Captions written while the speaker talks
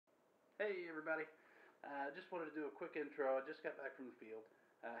Hey everybody, just wanted to do a quick intro. I just got back from the field.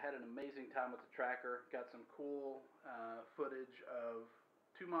 Had an amazing time with the tracker. Got some cool footage of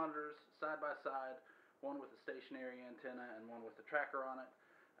two monitors side by side, one with a stationary antenna and one with the tracker on it.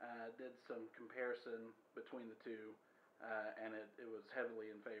 Did some comparison between the two, and it was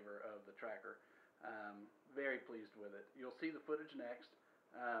heavily in favor of the tracker. Very pleased with it. You'll see the footage next.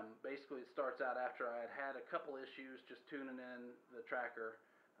 Basically it starts out after I had a couple issues just tuning in the tracker,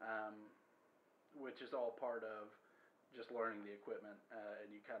 which is all part of just learning the equipment,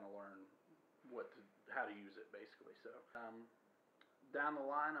 and you kind of learn how to use it basically. So down the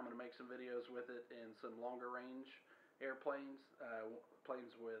line I'm going to make some videos with it in some longer range airplanes,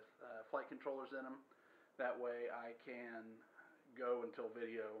 planes with flight controllers in them. That way I can go until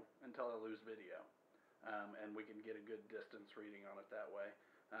I lose video, and we can get a good distance reading on it that way.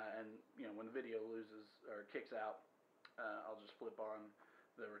 And you know, when the video loses or kicks out, I'll just flip on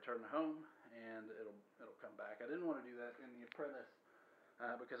the return to home and it'll come back. I didn't want to do that in the Apprentice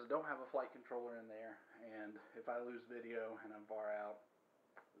because I don't have a flight controller in there, and if I lose video and I'm far out,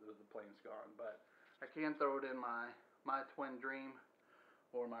 the plane's gone. But I can throw it in my Twin Dream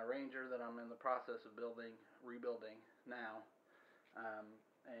or my Ranger that I'm in the process of rebuilding now,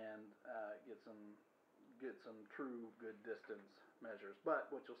 and get some true good distance measures. But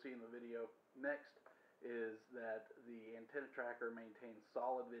what you'll see in the video next is that the antenna tracker maintains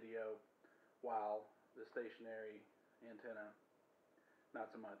solid video while the stationary antenna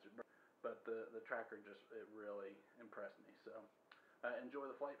not so much, but the tracker it really impressed me. So enjoy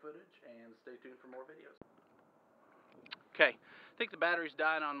the flight footage and stay tuned for more videos. Okay, I think the battery's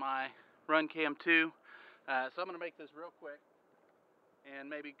dying on my RunCam 2, so I'm going to make this real quick and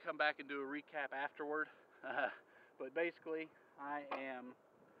maybe come back and do a recap afterward. But basically I am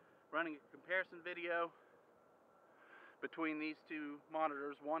running a comparison video between these two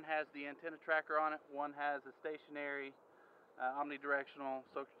monitors. One has the antenna tracker on it, one has a stationary omnidirectional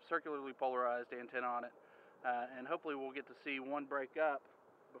circularly polarized antenna on it, and hopefully we'll get to see one break up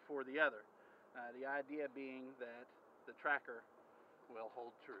before the other. The idea being that the tracker will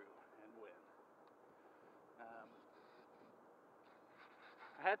hold true and win.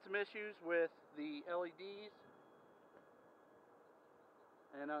 I had some issues with the LEDs,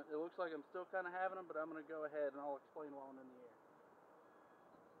 and it looks like I'm still kind of having them, but I'm going to go ahead and I'll explain while I'm in the air.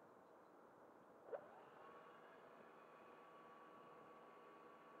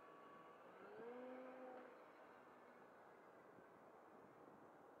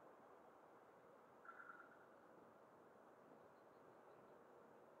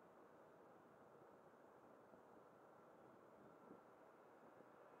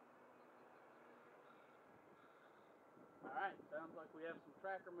 Alright, sounds like we have some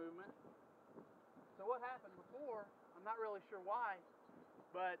tracker movement. So what happened before, I'm not really sure why,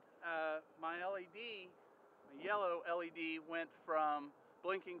 but my yellow LED went from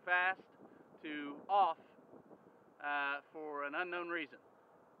blinking fast to off for an unknown reason.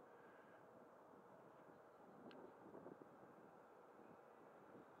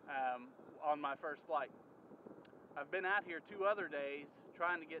 On my first flight. I've been out here 2 other days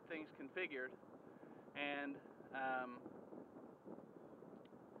trying to get things configured, and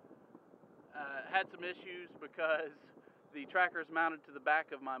had some issues because the tracker is mounted to the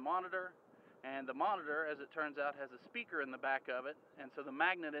back of my monitor, and the monitor, as it turns out, has a speaker in the back of it, and so the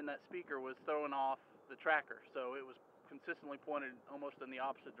magnet in that speaker was throwing off the tracker, so it was consistently pointed almost in the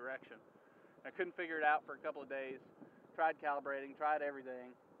opposite direction. I couldn't figure it out for a couple of days. Tried calibrating, tried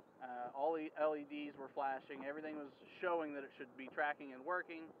everything. All the LEDs were flashing, everything was showing that it should be tracking and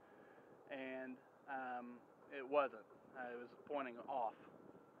working, and it wasn't. It was pointing off,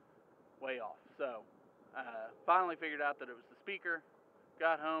 way off. So finally figured out that it was the speaker,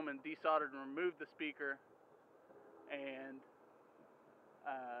 got home and desoldered and removed the speaker, and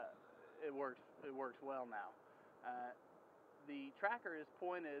it works well now. The tracker is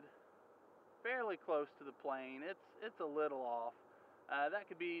pointed fairly close to the plane. It's a little off. That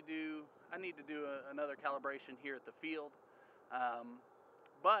could be due, I need to do another calibration here at the field,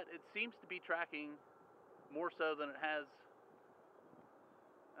 but it seems to be tracking more so than it has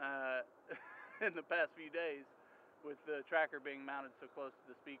in the past few days, with the tracker being mounted so close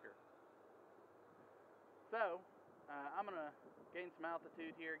to the speaker. So I'm going to gain some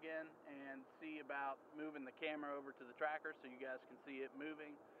altitude here again and see about moving the camera over to the tracker so you guys can see it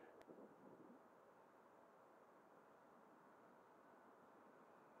moving.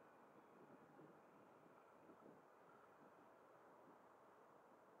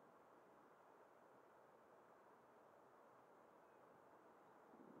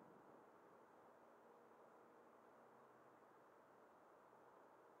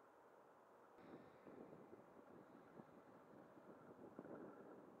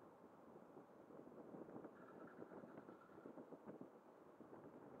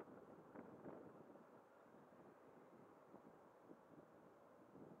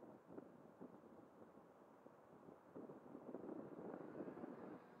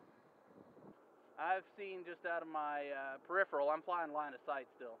 I've seen just out of my peripheral, I'm flying line of sight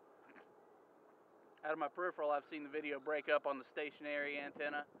still. Out of my peripheral, I've seen the video break up on the stationary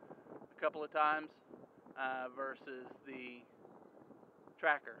antenna a couple of times versus the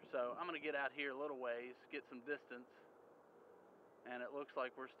tracker. So I'm going to get out here a little ways, get some distance, and it looks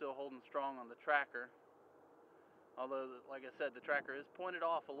like we're still holding strong on the tracker. Although, like I said, the tracker is pointed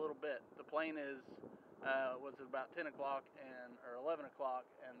off a little bit. The plane is was at about 10 o'clock or 11 o'clock,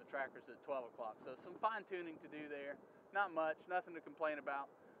 and the tracker's at 12 o'clock. So some fine tuning to do there. Not much, nothing to complain about.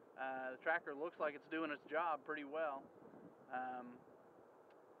 The tracker looks like it's doing its job pretty well.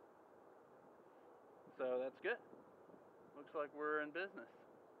 So that's good. Looks like we're in business.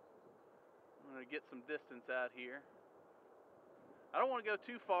 I'm going to get some distance out here. I don't want to go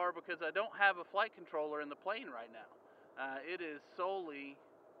too far because I don't have a flight controller in the plane right now. It is solely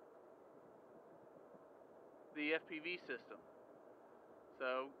the FPV system.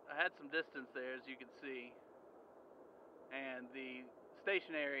 So I had some distance there, as you can see, and the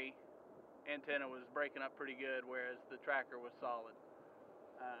stationary antenna was breaking up pretty good, whereas the tracker was solid.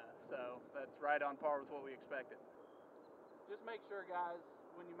 So that's right on par with what we expected. Just make sure, guys,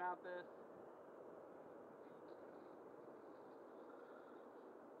 when you mount this,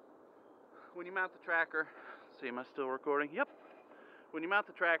 when you mount the tracker, see, am I still recording? Yep. When you mount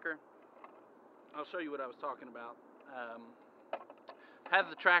the tracker, I'll show you what I was talking about. Have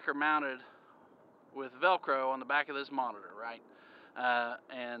the tracker mounted with Velcro on the back of this monitor, right?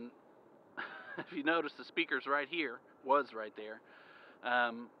 And if you notice, the speaker's right here, was right there,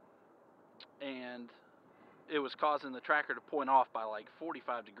 and it was causing the tracker to point off by like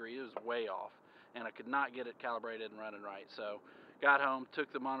 45 degrees. It was way off, and I could not get it calibrated and running right. So got home,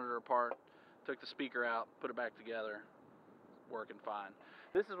 took the monitor apart, took the speaker out, put it back together, working fine.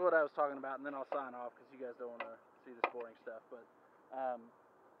 This is what I was talking about, and then I'll sign off because you guys don't want to see this boring stuff. But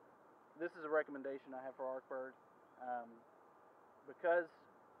this is a recommendation I have for Arkbird, because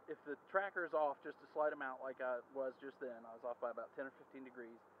if the tracker is off just a slight amount, like I was just then, I was off by about 10 or 15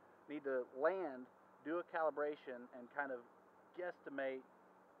 degrees, need to land, do a calibration, and kind of guesstimate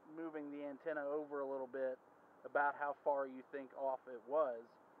moving the antenna over a little bit about how far you think off it was.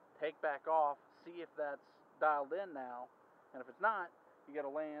 Take back off, see if that's dialed in now, and if it's not, you got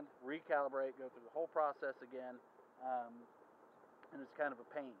to land, recalibrate, go through the whole process again, and it's kind of a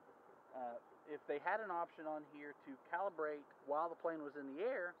pain. If they had an option on here to calibrate while the plane was in the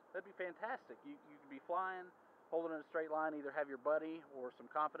air, that'd be fantastic. You could be flying, holding in a straight line, either have your buddy or some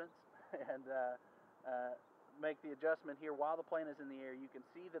confidence, and make the adjustment here while the plane is in the air. You can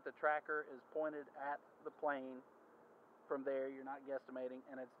see that the tracker is pointed at the plane. From there, you're not guesstimating,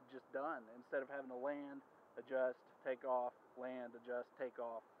 and it's just done, instead of having to land, adjust, take off, land, adjust, take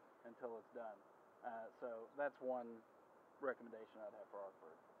off until it's done. So that's one recommendation I'd have for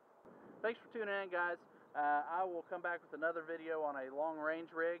Arkbird. Thanks for tuning in, guys. I will come back with another video on a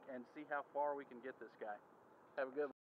long-range rig and see how far we can get this guy. Have a good one.